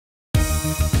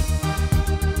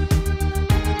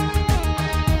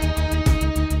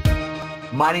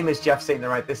My name is Jeff St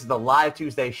Laurent. This is the Live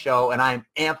Tuesday show, and I'm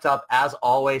amped up as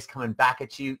always, coming back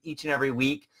at you each and every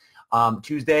week.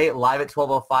 Tuesday, live at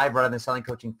 12:05, right on the Selling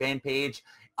Coaching fan page.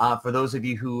 For those of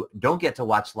you who don't get to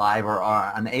watch live or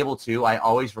are unable to, I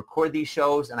always record these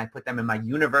shows, and I put them in my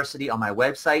university on my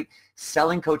website,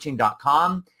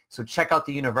 sellingcoaching.com. So check out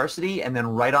the university, and then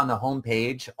right on the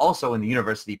homepage, also in the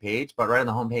university page, but right on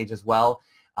the homepage as well,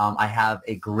 I have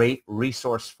a great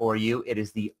resource for you. It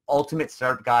is the ultimate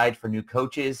startup guide for new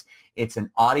coaches. It's an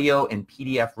audio and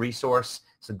PDF resource.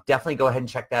 So definitely go ahead and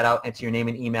check that out. Enter your name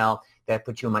and email. That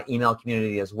puts you in my email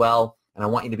community as well. And I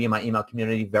want you to be in my email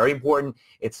community. Very important.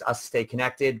 It's us to stay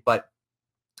connected, but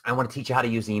I want to teach you how to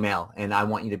use email, and I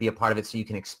want you to be a part of it so you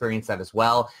can experience that as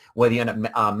well. Whether you end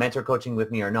up mentor coaching with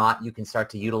me or not, you can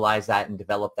start to utilize that and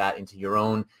develop that into your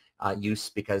own use,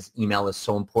 because email is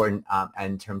so important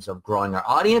in terms of growing our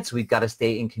audience. We've got to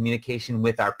stay in communication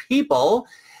with our people.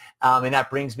 And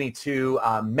that brings me to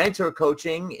mentor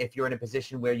coaching. If you're in a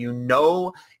position where you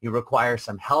know you require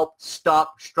some help,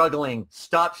 stop struggling.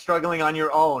 Stop struggling on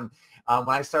your own.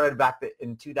 When I started back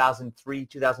in 2003,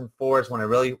 2004 is when I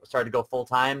really started to go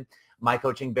full-time. My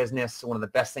coaching business, one of the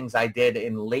best things I did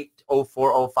in late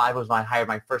 04, 05 was when I hired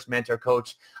my first mentor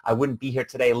coach. I wouldn't be here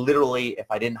today literally if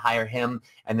I didn't hire him,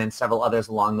 and then several others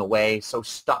along the way. So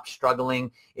stop struggling.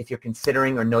 If you're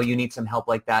considering or know you need some help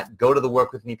like that, go to the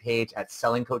Work With Me page at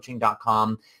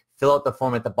sellingcoaching.com. Fill out the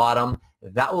form at the bottom.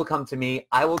 That will come to me.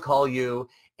 I will call you,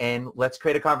 and let's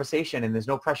create a conversation. And there's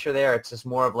no pressure there. It's just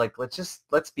more of like,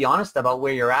 let's be honest about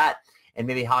where you're at and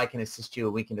maybe how I can assist you,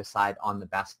 and we can decide on the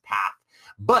best path.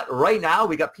 But right now,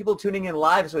 we got people tuning in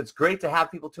live, so it's great to have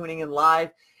people tuning in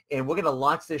live. And we're going to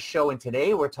launch this show, and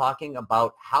today we're talking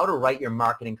about how to write your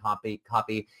marketing copy,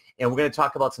 and we're going to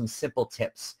talk about some simple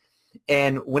tips.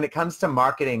 And when it comes to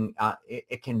marketing,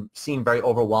 it can seem very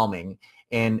overwhelming.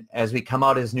 And as we come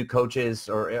out as new coaches,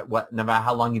 or no matter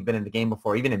how long you've been in the game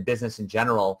before, even in business in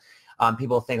general,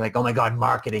 people think like, oh my God,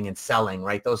 marketing and selling,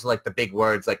 right? Those are like the big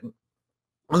words, like,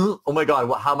 oh my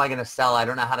God, how am I going to sell? I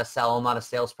don't know how to sell. I'm not a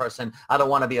salesperson. I don't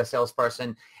want to be a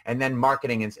salesperson. And then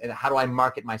marketing, and how do I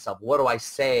market myself? What do I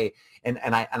say? And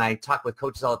I talk with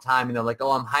coaches all the time, and they're like,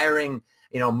 oh, I'm hiring,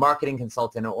 a marketing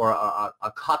consultant or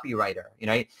a copywriter,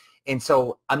 And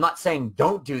so I'm not saying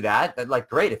don't do that. But like,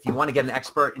 great, if you want to get an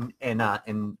expert in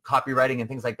copywriting and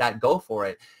things like that, go for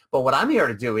it. But what I'm here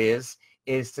to do is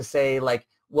to say, like,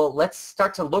 well, let's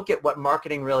start to look at what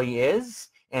marketing really is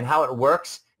and how it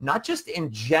works. Not just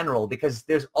in general, because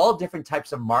there's all different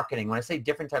types of marketing. When I say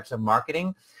different types of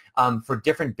marketing, for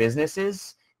different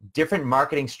businesses, different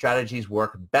marketing strategies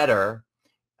work better.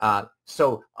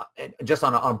 So just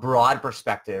on a broad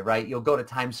perspective, right? You'll go to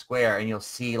Times Square and you'll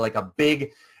see like a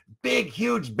big,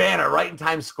 huge banner right in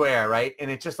Times Square, right?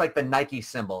 And it's just like the Nike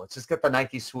symbol. It's just got the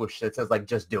Nike swoosh that says like,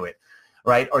 just do it,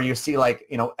 right? Or you see like,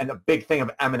 and a big thing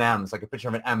of M&Ms, like a picture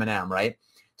of an M&M, right?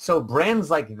 So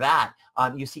brands like that,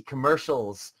 you see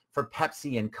commercials for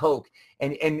Pepsi and Coke,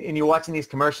 and you're watching these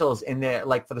commercials, and they're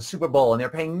like for the Super Bowl, and they're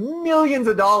paying millions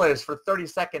of dollars for a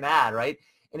 30-second ad, right?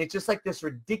 And it's just like this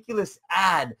ridiculous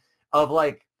ad of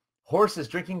like horses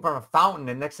drinking from a fountain,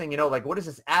 and next thing you know, like, what is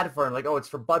this ad for? And like, oh, it's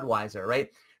for Budweiser,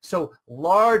 right? So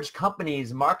large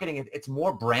companies marketing, it's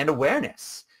more brand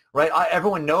awareness, right?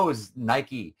 Everyone knows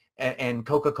Nike and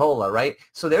Coca-Cola, right?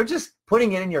 So they're just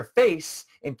putting it in your face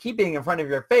and keeping it in front of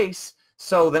your face.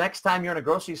 So the next time you're in a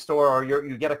grocery store or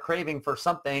you get a craving for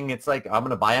something, it's like, I'm going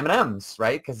to buy M&Ms,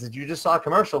 right? Because you just saw a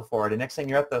commercial for it. And next thing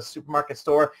you're at the supermarket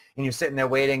store and you're sitting there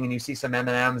waiting and you see some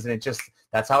M&Ms, and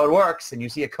that's how it works. And you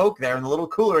see a Coke there in the little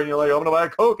cooler and you're like, I'm going to buy a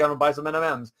Coke. I'm going to buy some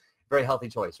M&Ms. Very healthy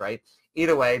choice, right?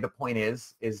 Either way, the point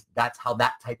is that's how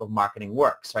that type of marketing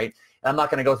works, right? And I'm not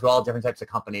going to go through all different types of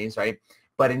companies, right?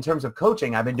 But in terms of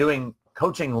coaching, I've been doing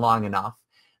coaching long enough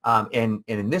in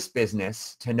this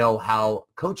business to know how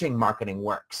coaching marketing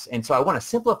works. And so I want to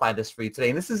simplify this for you today.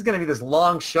 And this is going to be this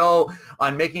long show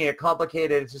on making it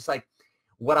complicated. It's just like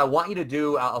what I want you to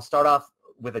do. I'll start off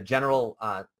with a general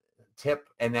tip,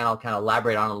 and then I'll kind of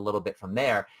elaborate on it a little bit from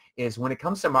there, is when it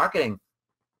comes to marketing,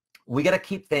 we got to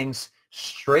keep things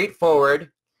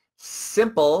straightforward,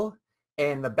 simple,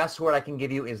 and the best word I can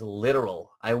give you is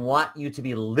literal. I want you to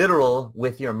be literal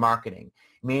with your marketing,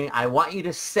 meaning I want you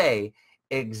to say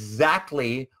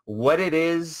exactly what it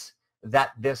is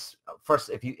that this, first,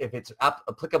 if it's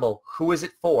applicable, who is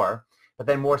it for, but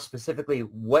then more specifically,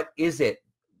 what is it,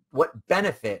 what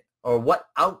benefit or what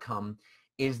outcome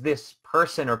is this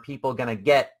person or people going to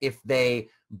get if they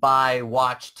buy,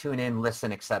 watch, tune in,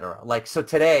 listen, etc. Like, so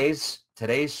today's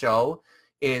show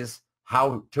is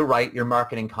how to write your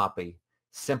marketing copy.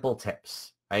 simple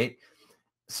tips, right?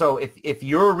 So if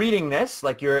you're reading this,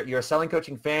 like you're a selling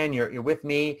coaching fan, you're with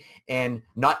me, and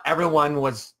not everyone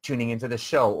was tuning into the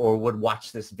show or would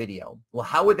watch this video. Well,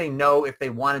 how would they know if they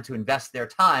wanted to invest their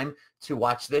time to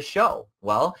watch this show?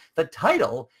 Well, the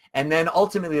title, and then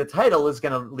ultimately the title is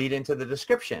going to lead into the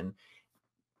description.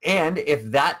 And if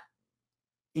that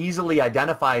easily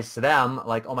identifies to them,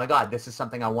 like, oh my God, this is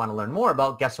something I want to learn more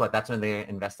about, guess what? That's when they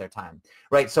invest their time,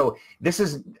 right? So this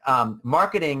is,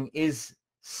 marketing is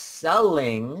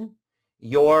selling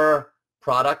your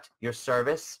product, your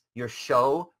service, your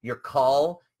show, your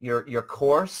call, your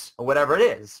course, or whatever it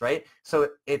is, right? So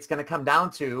it's going to come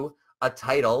down to a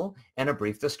title and a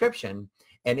brief description.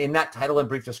 And in that title and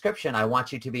brief description, I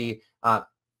want you to be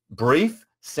brief,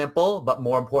 simple, but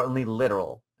more importantly,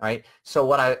 literal, right?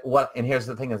 So and here's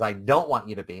the thing is I don't want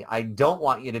you to be. I don't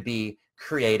want you to be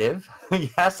creative.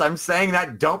 Yes, I'm saying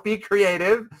that. Don't be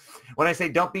creative. When I say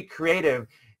don't be creative,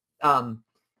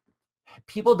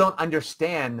 people don't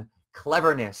understand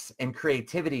cleverness and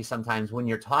creativity sometimes when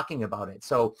you're talking about it.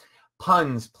 So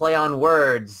puns, play on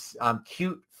words,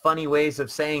 cute, funny ways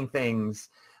of saying things.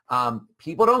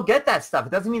 People don't get that stuff.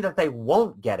 It doesn't mean that they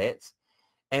won't get it.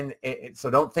 And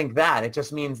so don't think that. It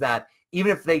just means that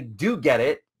even if they do get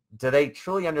it, do they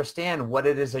truly understand what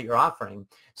it is that you're offering?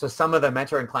 So some of the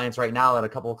mentoring clients right now, and a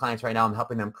couple of clients right now, I'm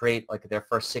helping them create like their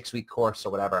first 6-week course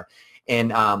or whatever.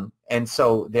 And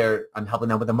so I'm helping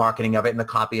them with the marketing of it and the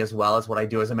copy as well as what I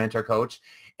do as a mentor coach.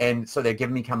 And so they're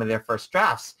giving me kind of their first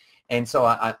drafts. And so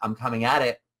I'm coming at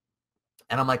it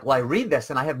and I'm like, well, I read this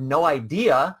and I have no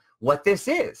idea what this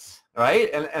is, right?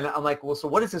 And I'm like, well, so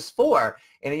what is this for?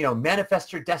 And,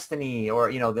 manifest your destiny, or,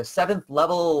 the 7th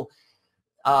level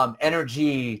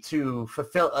energy to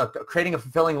fulfill, creating a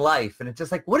fulfilling life. And it's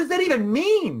just like, what does that even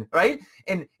mean, right?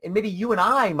 And maybe you and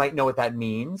I might know what that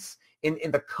means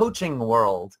in the coaching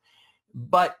world,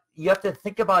 but you have to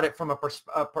think about it from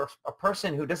a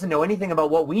person who doesn't know anything about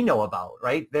what we know about,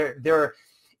 right?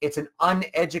 It's an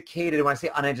uneducated, when I say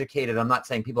uneducated, I'm not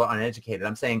saying people are uneducated.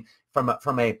 I'm saying from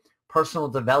a personal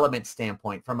development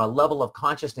standpoint, from a level of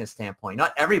consciousness standpoint,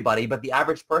 not everybody, but the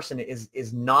average person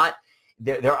is not,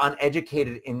 they're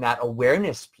uneducated in that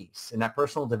awareness piece, in that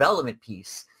personal development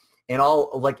piece, and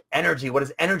all like energy. What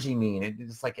does energy mean?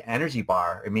 It's like an energy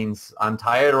bar. It means I'm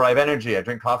tired or I have energy. I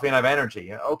drink coffee and I have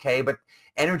energy. Okay, but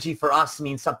energy for us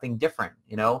means something different,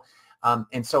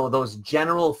 and so those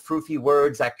general froofy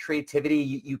words, that creativity,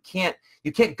 you can't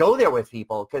go there with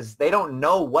people because they don't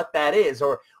know what that is,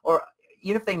 or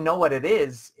even if they know what it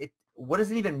is, what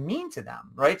does it even mean to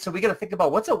them, right? So we got to think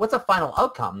about what's a final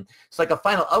outcome. So like a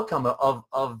final outcome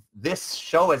of this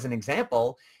show, as an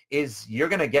example, is you're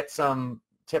going to get some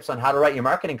tips on how to write your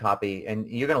marketing copy, and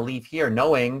you're going to leave here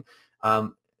knowing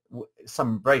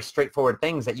some very straightforward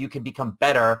things that you can become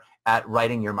better at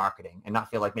writing your marketing and not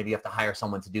feel like maybe you have to hire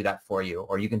someone to do that for you,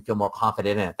 or you can feel more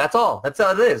confident in it. That's all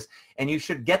it is. And you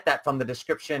should get that from the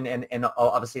description and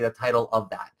obviously the title of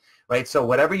that. Right? So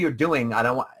whatever you're doing,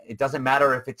 it doesn't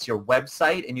matter if it's your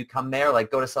website and you come there,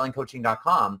 like go to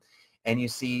sellingcoaching.com and you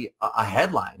see a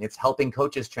headline. It's helping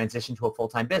coaches transition to a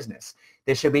full-time business.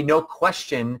 There should be no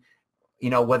question,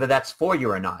 whether that's for you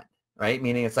or not, right?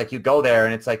 Meaning it's like you go there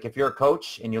and it's like, if you're a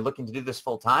coach and you're looking to do this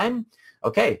full-time,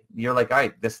 okay, you're like, all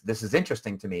right, this is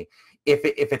interesting to me. If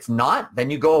it's not, then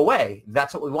you go away.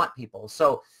 That's what we want people.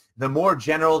 So the more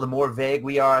general, the more vague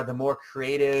we are, the more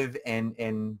creative and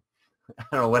I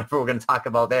don't know, whatever we're going to talk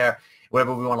about there,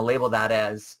 whatever we want to label that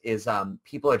as, is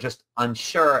people are just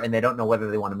unsure and they don't know whether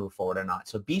they want to move forward or not.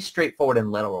 So be straightforward and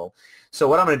literal. So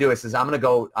what I'm going to do is I'm going to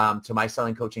go to my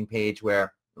selling coaching page,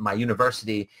 where my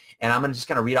university, and I'm just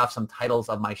going to read off some titles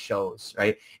of my shows,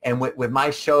 right? And with my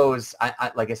shows,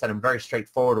 I like I said, I'm very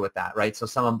straightforward with that, right? So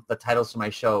some of the titles to my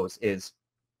shows is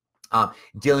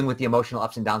dealing with the emotional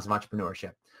ups and downs of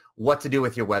entrepreneurship, what to do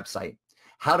with your website,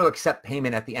 how to accept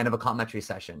payment at the end of a complimentary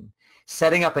session,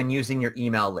 setting up and using your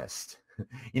email list,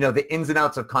 the ins and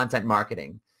outs of content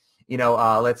marketing,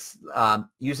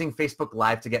 using Facebook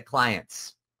Live to get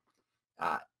clients.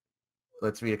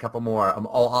 Let's read a couple more. I'm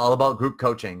all about group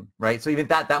coaching, right? So even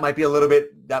that might be a little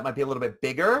bit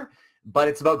bigger, but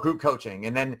it's about group coaching.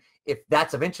 And then if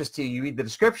that's of interest to you, you read the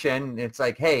description. It's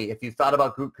like, hey, if you thought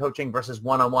about group coaching versus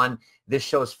one-on-one, this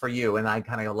show's for you. And I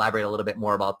kind of elaborate a little bit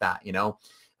more about that.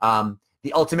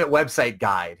 The ultimate website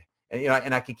guide.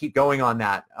 And I could keep going on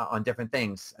that, on different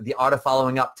things. The art of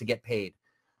following up to get paid.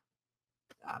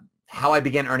 How I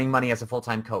began earning money as a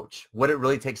full-time coach. What it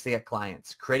really takes to get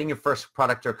clients. Creating your first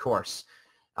product or course.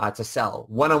 to sell.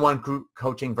 One-on-one group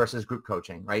coaching versus group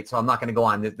coaching, right? So I'm not going to go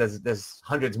on. There's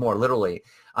hundreds more, literally.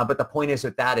 But the point is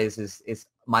with that is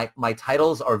my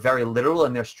titles are very literal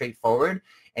and they're straightforward,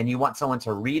 and you want someone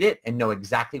to read it and know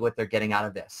exactly what they're getting out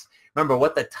of this. Remember,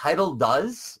 what the title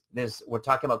does is, we're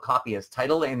talking about copy as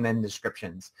title and then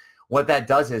descriptions. What that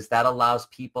does is that allows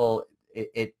people,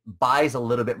 it buys a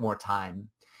little bit more time.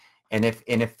 And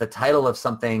if the title of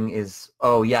something is,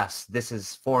 oh yes, this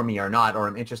is for me or not, or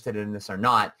I'm interested in this or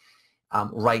not,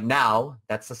 right now,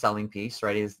 that's the selling piece,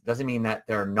 right? It doesn't mean that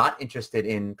they're not interested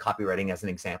in copywriting, as an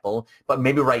example, but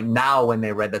maybe right now when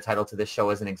they read the title to this show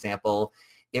as an example,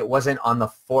 it wasn't on the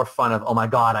forefront of, oh my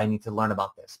God, I need to learn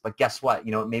about this. But guess what?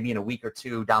 Maybe in a week or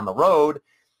two down the road,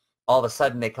 all of a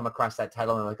sudden they come across that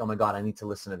title and they're like, oh my God, I need to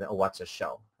listen to that or watch this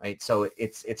show, right? So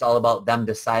it's all about them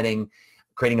deciding,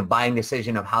 creating a buying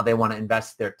decision of how they want to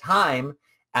invest their time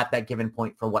at that given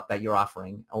point for what that you're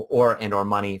offering, or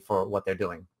money for what they're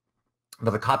doing.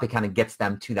 But the copy kind of gets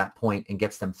them to that point and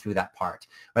gets them through that part,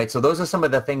 right? So those are some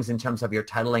of the things in terms of your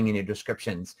titling and your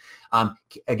descriptions.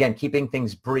 Again, keeping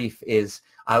things brief is,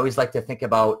 I always like to think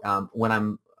about when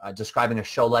I'm describing a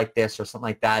show like this or something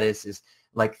like that is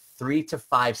like 3 to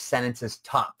 5 sentences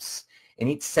tops. And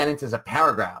each sentence is a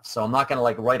paragraph. So I'm not going to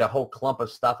like write a whole clump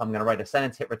of stuff. I'm going to write a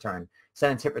sentence, hit return,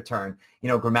 sentence, hit return.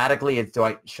 Grammatically,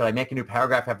 should I make a new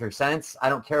paragraph after a sentence? I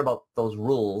don't care about those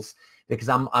rules, because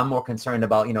I'm more concerned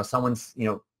about, someone's,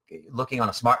 looking on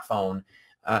a smartphone,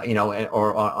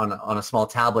 or on a small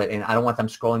tablet, and I don't want them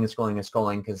scrolling and scrolling and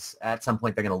scrolling, because at some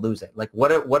point they're going to lose it. Like,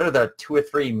 what are the 2 or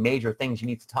 3 major things you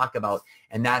need to talk about?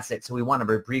 And that's it. So we want to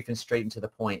be brief and straight and to the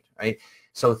point, right?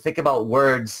 So think about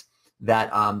words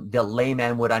that the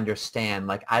layman would understand.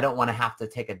 Like, I don't want to have to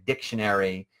take a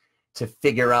dictionary to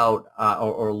figure out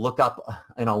or look up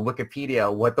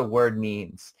Wikipedia what the word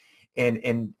means.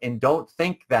 And don't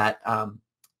think that,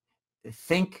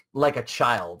 think like a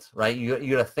child, right? You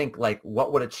got to think like,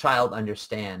 what would a child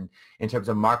understand in terms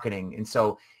of marketing? And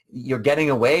so you're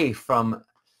getting away from,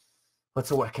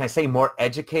 can I say, more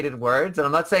educated words? And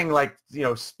I'm not saying like,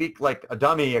 speak like a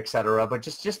dummy, etc., but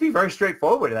just be very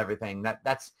straightforward with everything.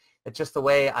 That's just the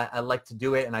way I like to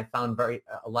do it. And I found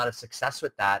a lot of success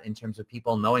with that in terms of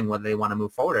people knowing whether they want to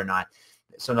move forward or not.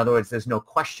 So in other words, there's no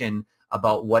question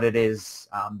about what it is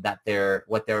where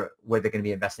they're going to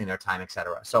be investing their time,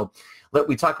 etc. So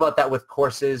we talk about that with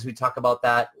courses. We talk about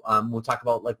that. We'll talk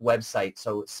about like websites.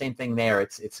 So same thing there.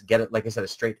 It's get it, like I said,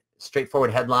 a straightforward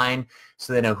headline,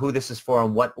 so they know who this is for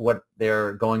and what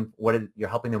you're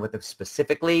helping them with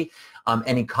specifically.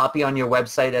 Any copy on your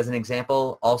website, as an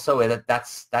example, also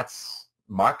that's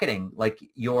marketing. Like,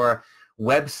 your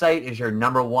website is your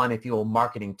number one, if you will,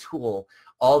 marketing tool.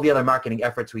 All the other marketing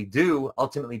efforts we do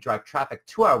ultimately drive traffic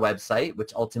to our website,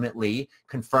 which ultimately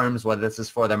confirms whether this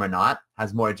is for them or not,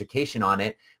 has more education on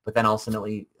it, but then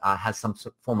ultimately has some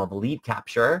form of lead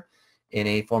capture in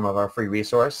a form of our free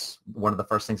resource. One of the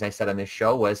first things I said on this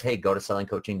show was, hey, go to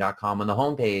sellingcoaching.com on the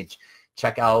homepage.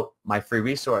 Check out my free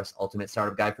resource, Ultimate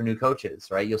Startup Guide for New Coaches,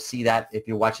 right? You'll see that if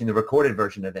you're watching the recorded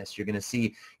version of this. You're going to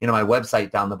see, my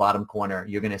website down the bottom corner.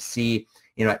 You're going to see,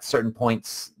 at certain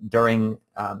points during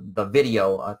the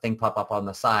video, a thing pop up on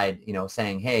the side,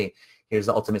 saying, hey, here's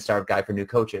the Ultimate Startup Guide for New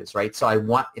Coaches, right? So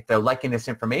if they're liking this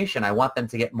information, I want them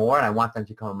to get more, and I want them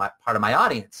to become part of my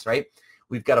audience, right?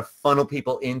 We've got to funnel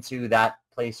people into that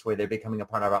place where they're becoming a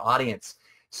part of our audience.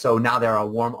 So now they're a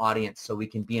warm audience, so we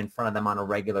can be in front of them on a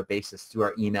regular basis through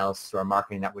our emails, through our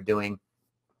marketing that we're doing.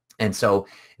 And so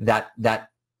that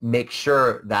makes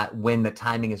sure that when the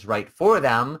timing is right for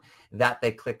them, that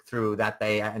they click through, that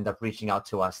they end up reaching out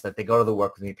to us, that they go to the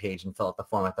Work With Me page and fill out the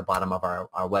form at the bottom of our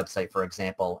website, for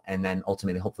example, and then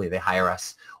ultimately, hopefully, they hire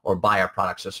us or buy our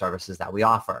products or services that we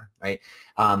offer, right?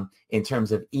 In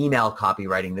terms of email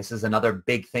copywriting, this is another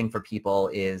big thing for people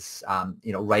is,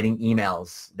 writing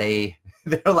emails.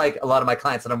 They're like a lot of my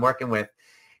clients that I'm working with,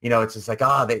 it's just like,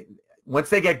 once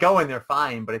they get going, they're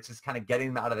fine, but it's just kind of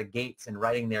getting them out of the gates and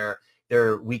writing their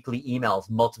weekly emails,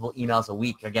 multiple emails a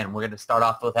week. Again, we're going to start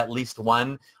off with at least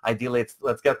one. Ideally,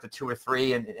 let's get up to 2 or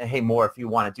 3, and hey, more if you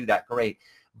want to do that, great.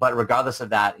 But regardless of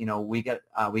that, we got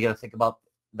to think about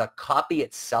the copy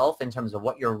itself in terms of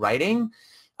what you're writing.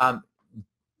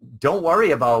 Don't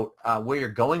worry about where you're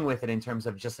going with it in terms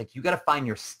of just like, you got to find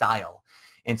your style.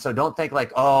 And so don't think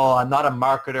like, oh, I'm not a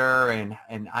marketer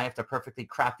and I have to perfectly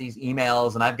craft these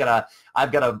emails, and I've got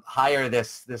to hire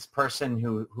this person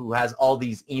who has all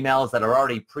these emails that are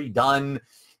already pre-done,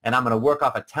 and I'm going to work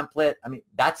off a template. I mean,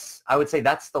 I would say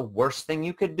that's the worst thing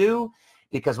you could do,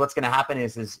 because what's going to happen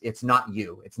is it's not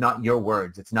you. It's not your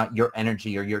words. It's not your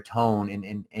energy or your tone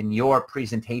and your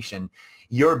presentation.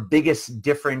 Your biggest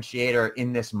differentiator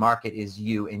in this market is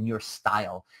you and your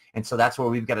style. And so that's where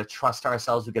we've got to trust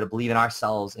ourselves. We've got to believe in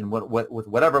ourselves, and with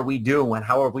whatever we do and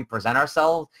however we present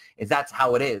ourselves, that's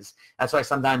how it is. That's why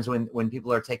sometimes when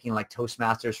people are taking like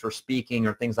Toastmasters for speaking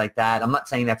or things like that, I'm not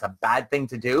saying that's a bad thing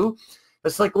to do. But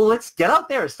it's like, well, let's get out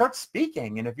there and start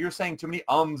speaking. And if you're saying too many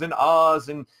ums and ahs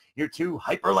and you're too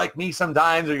hyper like me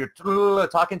sometimes, or you're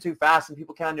talking too fast and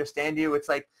people can't understand you, it's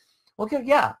like, okay,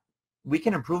 yeah, we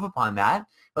can improve upon that.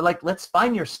 But like, let's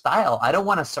find your style. I don't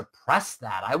want to suppress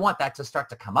that. I want that to start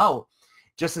to come out.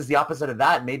 Just as the opposite of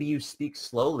that, maybe you speak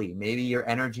slowly. Maybe your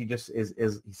energy just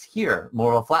is here,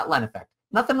 more of a flatline effect.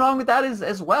 Nothing wrong with that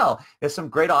as well. There's some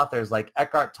great authors like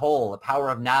Eckhart Tolle, The Power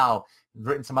of Now,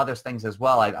 written some other things as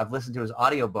well. I've listened to his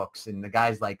audiobooks, and the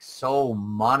guy's like so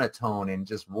monotone and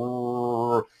just,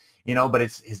 you know, but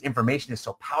his information is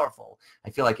so powerful. I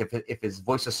feel like if his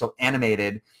voice was so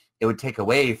animated, it would take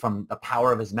away from the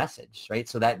power of his message, right?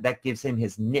 So that gives him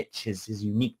his niche, his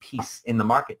unique piece in the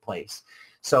marketplace.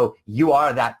 So you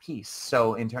are that piece.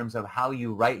 So in terms of how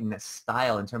you write in this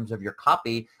style, in terms of your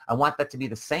copy, I want that to be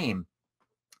the same.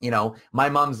 You know, my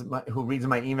mom's, who reads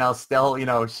my emails still, you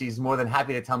know, she's more than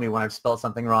happy to tell me when I've spelled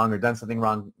something wrong or done something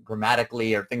wrong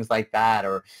grammatically or things like that,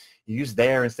 or you use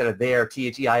there instead of there,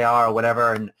 THEIR or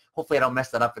whatever. And hopefully I don't mess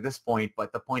that up at this point.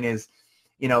 But the point is,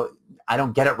 you know, I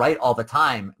don't get it right all the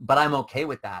time, but I'm okay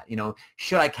with that. You know,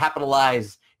 should I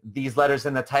capitalize these letters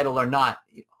in the title or not?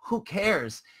 Who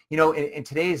cares? You know, in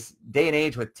today's day and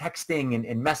age with texting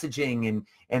and messaging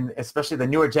and especially the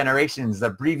newer generations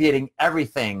abbreviating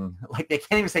everything, like they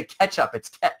can't even say ketchup, it's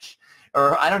catch.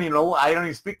 Or I don't even know, I don't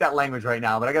even speak that language right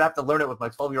now, but I'm going to have to learn it with my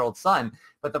 12-year-old son.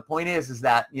 But the point is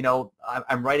that, you know,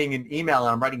 I'm writing an email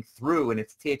and I'm writing through and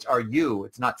it's THRU,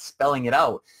 it's not spelling it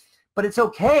out. But it's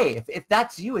okay. If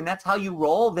that's you and that's how you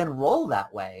roll, then roll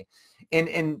that way.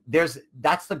 And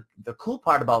that's the cool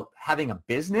part about having a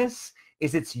business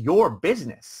is it's your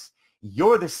business.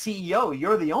 You're the CEO.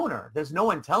 You're the owner. There's no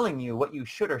one telling you what you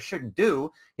should or shouldn't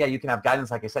do. Yeah, you can have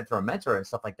guidance, like I said, through a mentor and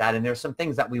stuff like that. And there's some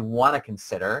things that we want to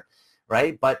consider,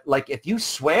 right? But like if you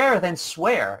swear, then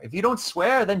swear. If you don't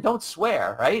swear, then don't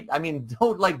swear, right? I mean,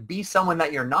 don't like be someone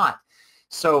that you're not.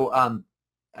 So,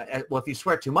 well, if you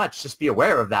swear too much, just be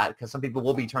aware of that because some people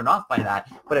will be turned off by that.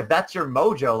 But if that's your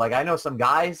mojo, like I know some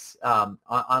guys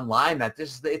online that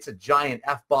it's a giant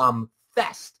F-bomb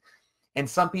fest. And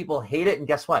some people hate it, and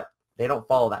guess what? They don't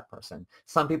follow that person.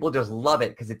 Some people just love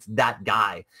it because it's that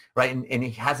guy, right? And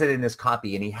he has it in his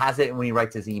copy, and he has it when he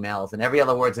writes his emails, and every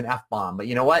other word's an F-bomb. But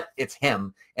you know what? It's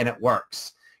him, and it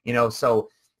works. You know, so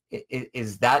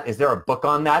is there a book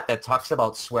on that talks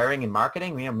about swearing in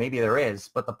marketing? You know, maybe there is,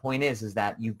 but the point is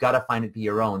that you've got to find it be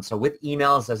your own. So with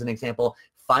emails, as an example,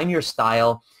 find your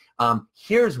style.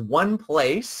 Here's one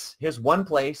place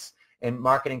in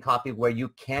marketing copy where you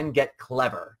can get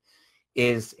clever.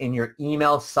 Is in your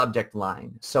email subject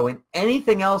line. So in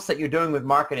anything else that you're doing with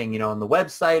marketing, you know, on the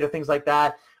website or things like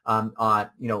that,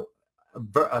 you know,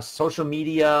 social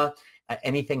media,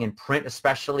 anything in print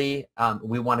especially,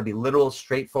 we want to be literal,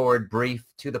 straightforward, brief,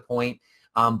 to the point.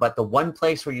 But the one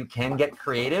place where you can get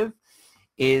creative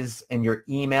is in your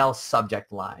email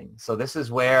subject line. So this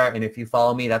is where, and if you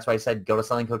follow me, that's why I said go to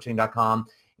sellingcoaching.com.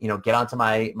 You know, get onto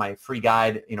my free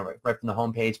guide, you know, right from the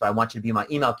homepage, but I want you to be in my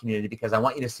email community because I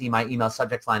want you to see my email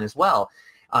subject line as well,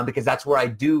 because that's where I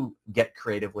do get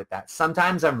creative with that.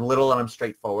 Sometimes I'm little and I'm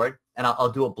straightforward, and I'll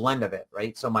do a blend of it,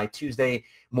 right? So my Tuesday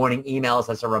morning emails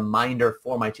as a reminder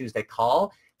for my Tuesday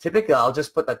call, typically I'll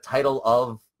just put the title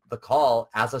of the call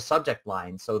as a subject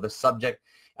line. So the subject,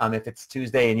 if it's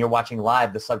Tuesday and you're watching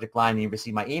live, the subject line and you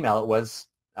receive my email, it was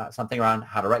something around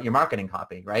how to write your marketing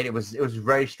copy, right? It was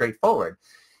very straightforward.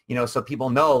 You know, so people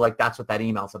know like that's what that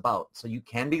email's about. So you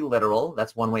can be literal.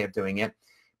 That's one way of doing it.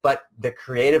 But the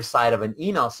creative side of an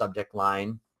email subject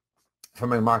line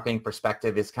from a marketing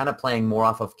perspective is kind of playing more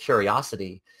off of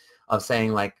curiosity of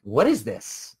saying like, what is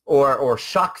this? Or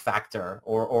shock factor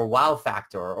or wow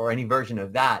factor or any version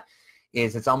of that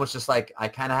is it's almost just like I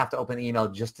kind of have to open the email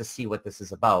just to see what this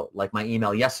is about. Like my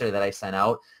email yesterday that I sent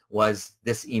out was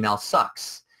this email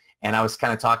sucks. And I was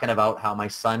kind of talking about how my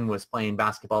son was playing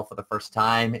basketball for the first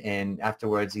time, and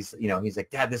afterwards he's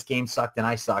like, Dad, this game sucked and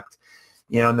I sucked.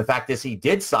 You know, and the fact is he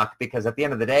did suck because at the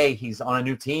end of the day he's on a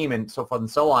new team and so forth and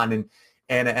so on.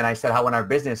 And I said how in our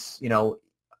business, you know,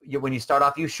 when you start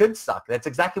off, you should suck. That's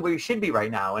exactly where you should be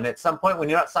right now. And at some point when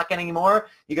you're not sucking anymore,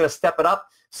 you got to step it up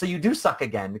so you do suck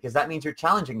again because that means you're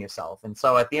challenging yourself. And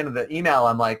so at the end of the email,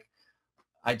 I'm like,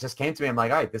 I just came to me, I'm like,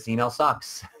 all right, this email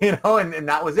sucks, you know, and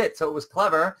that was it. So it was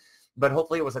clever. but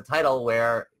hopefully it was a title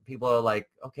where people are like,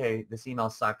 okay, this email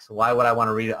sucks. Why would I want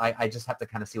to read it? I just have to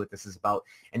kind of see what this is about.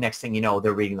 And next thing you know,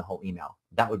 they're reading the whole email.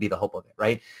 That would be the hope of it,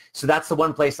 right? So that's the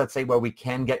one place, let's say, where we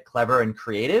can get clever and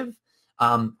creative.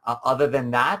 Other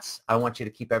than that, I want you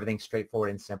to keep everything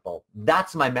straightforward and simple.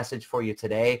 That's my message for you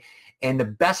today. And the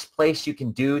best place you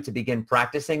can do to begin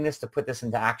practicing this, to put this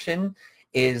into action,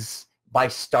 is by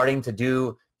starting to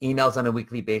do emails on a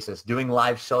weekly basis, doing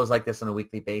live shows like this on a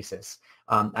weekly basis.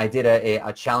 I did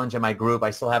a challenge in my group.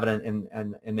 I still have it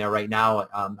in there right now.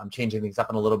 I'm changing things up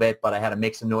in a little bit, but I had a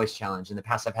make some noise challenge. In the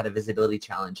past, I've had a visibility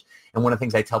challenge. And one of the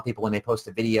things I tell people when they post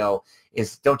a video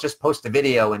is don't just post a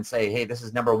video and say, hey, this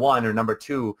is number 1 or number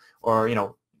 2, or, you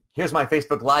know, here's my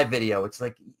Facebook Live video. It's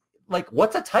like,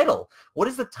 what's a title? What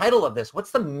is the title of this?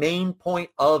 What's the main point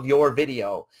of your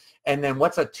video? And then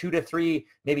what's a 2 to 3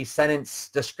 maybe sentence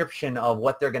description of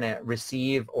what they're going to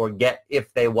receive or get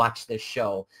if they watch this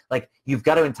show? Like, you've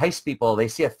got to entice people. They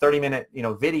see a 30-minute, you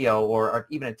know, video or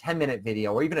even a 10-minute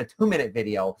video or even a 2-minute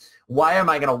video. Why am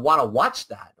I going to want to watch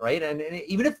that, right? And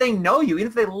even if they know you, even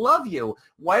if they love you,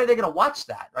 why are they going to watch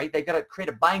that, right? They've got to create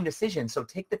a buying decision. So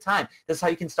take the time. This is how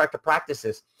you can start to practice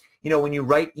this. You know, when you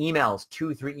write emails,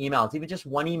 2, 3 emails, even just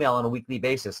 1 email on a weekly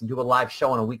basis and do a live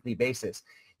show on a weekly basis,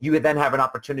 you would then have an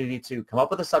opportunity to come up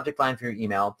with a subject line for your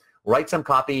email, write some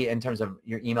copy in terms of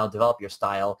your email, develop your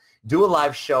style, do a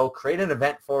live show, create an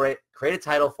event for it, create a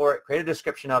title for it, create a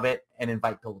description of it, and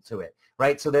invite people to it,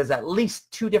 right? So there's at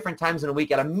least 2 different times in a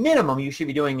week at a minimum you should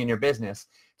be doing in your business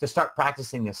to start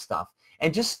practicing this stuff.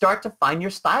 And just start to find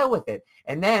your style with it.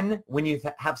 And then when you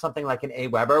have something like an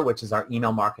Aweber, which is our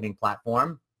email marketing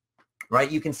platform,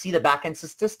 right, you can see the back-end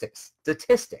statistics.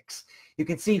 You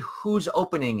can see who's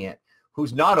opening it,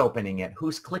 who's not opening it,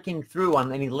 who's clicking through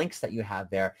on any links that you have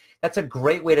there. That's a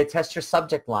great way to test your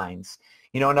subject lines.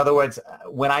 You know, in other words,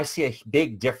 when I see a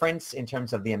big difference in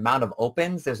terms of the amount of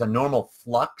opens, there's a normal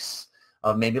flux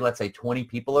of maybe, let's say, 20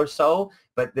 people or so,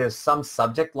 but there's some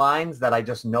subject lines that I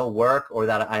just know work, or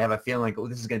that I have a feeling like, oh,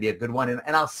 this is going to be a good one,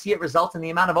 and I'll see it result in the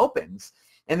amount of opens.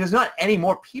 And there's not any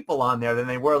more people on there than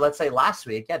they were, let's say, last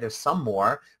week. Yeah, there's some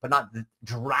more, but not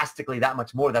drastically that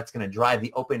much more that's going to drive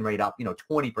the open rate up, you know,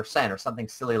 20% or something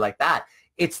silly like that.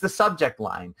 It's the subject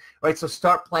line, right? So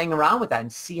start playing around with that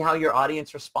and see how your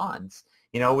audience responds,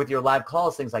 you know, with your live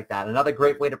calls, things like that. Another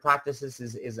great way to practice this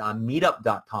is on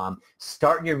meetup.com.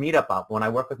 Start your meetup up. When I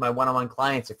work with my one-on-one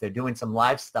clients, if they're doing some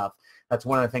live stuff, that's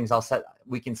one of the things I'll set.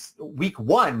 Week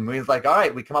 1, we're like, all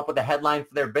right, we come up with a headline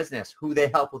for their business, who they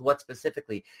help with what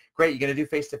specifically. Great, you're going to do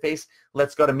face-to-face?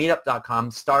 Let's go to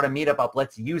meetup.com, start a meetup up.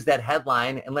 Let's use that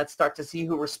headline, and let's start to see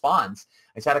who responds.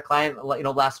 I just had a client, you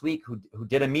know, last week who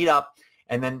did a meetup,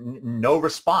 and then no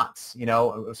response, you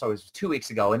know, so it was 2 weeks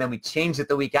ago, and then we changed it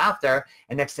the week after,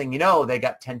 and next thing you know, they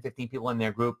got 10, 15 people in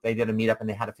their group. They did a meetup, and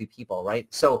they had a few people, right?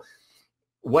 So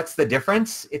what's the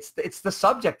difference? It's the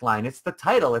subject line, it's the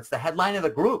title, it's the headline of the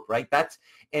group, right? That's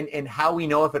and how we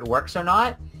know if it works or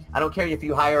not. I don't care if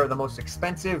you hire the most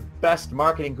expensive, best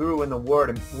marketing guru in the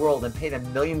world and pay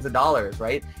them millions of dollars,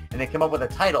 right? And they come up with a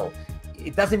title.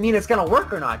 It doesn't mean it's going to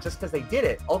work or not just because they did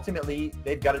it. Ultimately,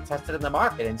 they've got to test it in the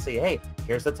market and say, hey,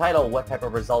 here's the title. What type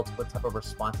of results, what type of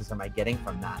responses am I getting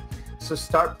from that? So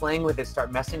start playing with it,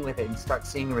 start messing with it, and start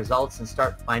seeing results and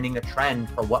start finding a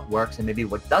trend for what works and maybe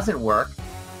what doesn't work.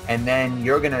 And then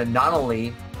you're going to not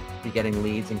only be getting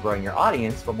leads and growing your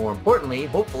audience, but more importantly,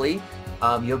 hopefully,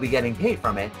 you'll be getting paid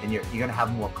from it, and you're going to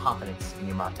have more confidence in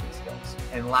your marketing skills.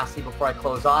 And lastly, before I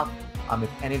close off,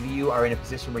 if any of you are in a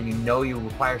position where you know you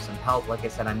require some help, like I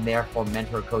said, I'm there for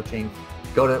mentor coaching.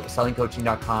 Go to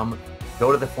sellingcoaching.com,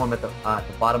 go to the form at the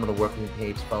bottom of the work with me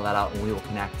page, fill that out, and we will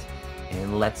connect.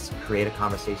 And let's create a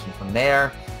conversation from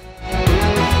there.